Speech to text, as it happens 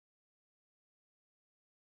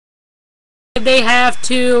they have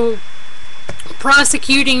to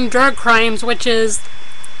prosecuting drug crimes, which is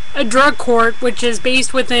a drug court, which is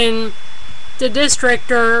based within the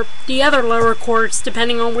district or the other lower courts,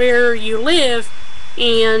 depending on where you live.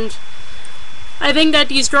 And I think that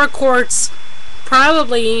these drug courts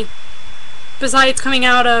probably, besides coming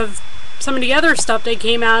out of some of the other stuff they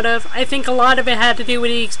came out of, I think a lot of it had to do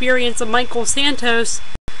with the experience of Michael Santos,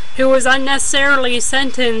 who was unnecessarily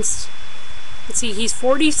sentenced. Let's see, he's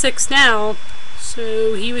 46 now,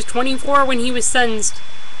 so he was 24 when he was sentenced,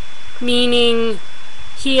 meaning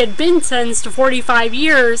he had been sentenced to 45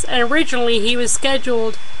 years, and originally he was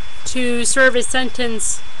scheduled to serve his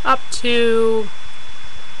sentence up to,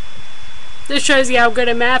 this shows you how good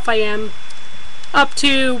at math I am, up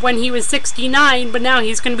to when he was 69, but now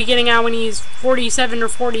he's going to be getting out when he's 47 or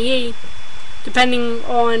 48, depending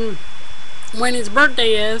on when his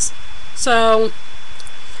birthday is. So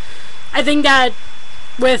I think that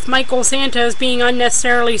with Michael Santos being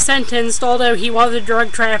unnecessarily sentenced, although he was a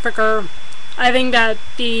drug trafficker, I think that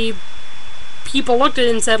the people looked at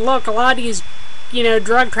it and said, look, a lot of these,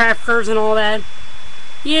 drug traffickers and all that,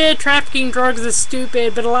 yeah, trafficking drugs is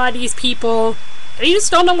stupid, but a lot of these people, they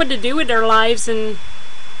just don't know what to do with their lives, and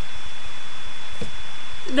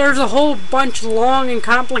there's a whole bunch of long and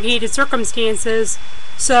complicated circumstances.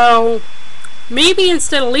 So maybe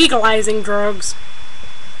instead of legalizing drugs,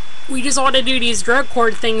 we just ought to do these drug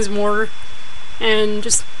court things more and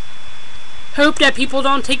just hope that people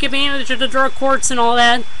don't take advantage of the drug courts and all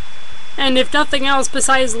that. And if nothing else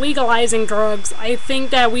besides legalizing drugs, I think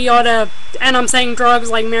that we ought to, and I'm saying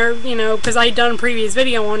drugs like, because I'd done a previous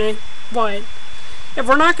video on it, but if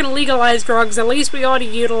we're not going to legalize drugs, at least we ought to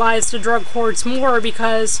utilize the drug courts more,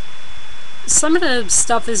 because some of the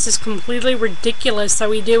stuff is just completely ridiculous that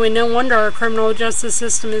we do, and no wonder our criminal justice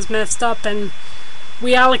system is messed up, and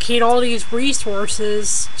we allocate all these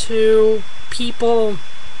resources to people,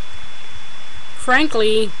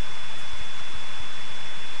 frankly,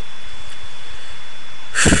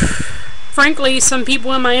 some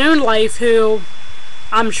people in my own life who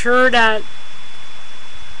I'm sure that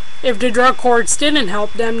if the drug courts didn't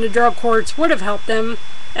help them, the drug courts would have helped them.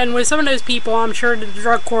 And with some of those people, I'm sure that the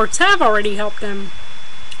drug courts have already helped them.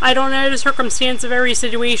 I don't know the circumstance of every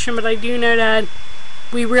situation, but I do know that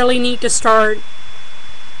we really need to start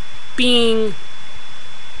being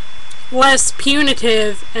less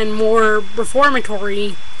punitive and more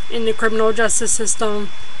reformatory in the criminal justice system.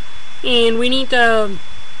 And we need to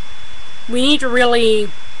really,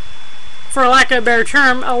 for lack of a better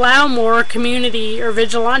term, allow more community or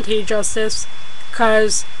vigilante justice,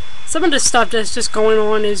 because some of the stuff that's just going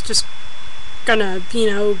on is just gonna,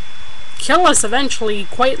 kill us eventually,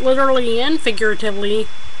 quite literally and figuratively.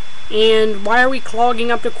 And why are we clogging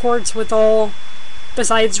up the courts with all,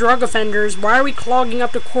 besides drug offenders, why are we clogging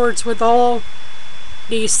up the courts with all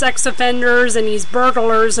these sex offenders and these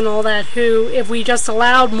burglars and all that, who, if we just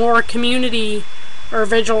allowed more community or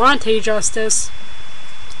vigilante justice,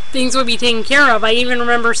 things would be taken care of. I even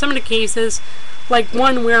remember some of the cases, like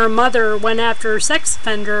one where a mother went after a sex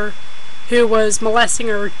offender who was molesting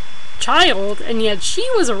her child, and yet she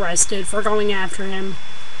was arrested for going after him.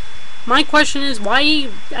 My question is, why,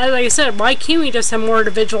 as I said, why can't we just have more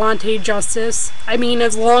to vigilante justice? I mean,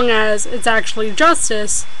 as long as it's actually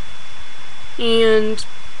justice, and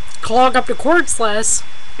clog up the courts less,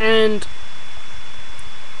 and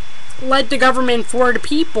let the government for the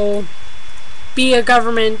people be a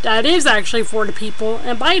government that is actually for the people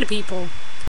and by the people.